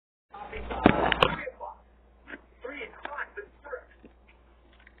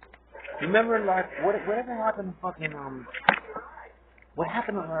Remember, like, whatever happened to fucking, what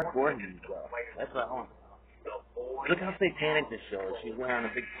happened to Lark Voorhees, though? That's what I want to know. Look how satanic this show is. She's wearing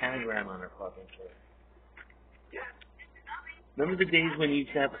a big pentagram on her fucking shirt. Remember the days when you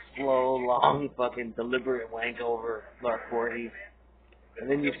used to have a slow, long, fucking deliberate wank over Lark Voorhees? And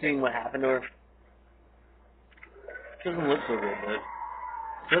then you've seen what happened to her? It doesn't look so good, but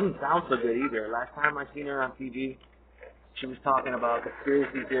it doesn't sound so good either. Last time I seen her on TV, she was talking about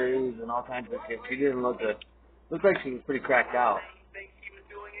conspiracy theories and all kinds of shit. She didn't look good. Looked like she was pretty cracked out.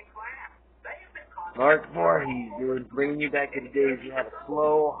 Lark Voorhees, dude, bringing you back to the days you had a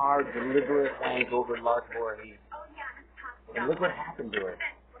slow, hard, deliberate wank over Lark Voorhees. And look what happened to her.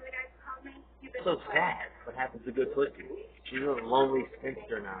 It's so sad. What happened to good pussy? She's a lonely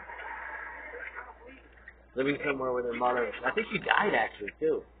spinster now. Living somewhere with her mother. I think she died, actually,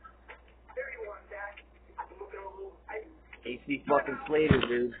 too. AC fucking Slater,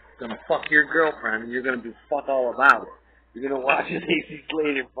 dude, gonna fuck your girlfriend, and you're gonna be fuck all about it. You're gonna watch this AC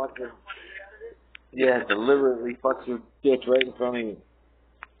Slater fucking, yeah, deliberately fucks your bitch right in front of you.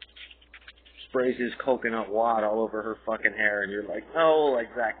 Sprays his coconut wad all over her fucking hair, and you're like, oh, like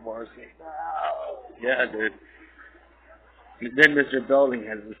Zach Morrison. Oh. Yeah, dude. And then Mr. Bellding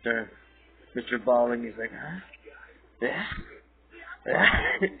has his turn. Mr. Bellding, he's like, huh? Yeah? Yeah?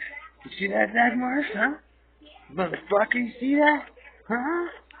 You see that, Zach Morrison, huh? Motherfucker, you see that? Huh?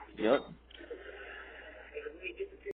 Yep.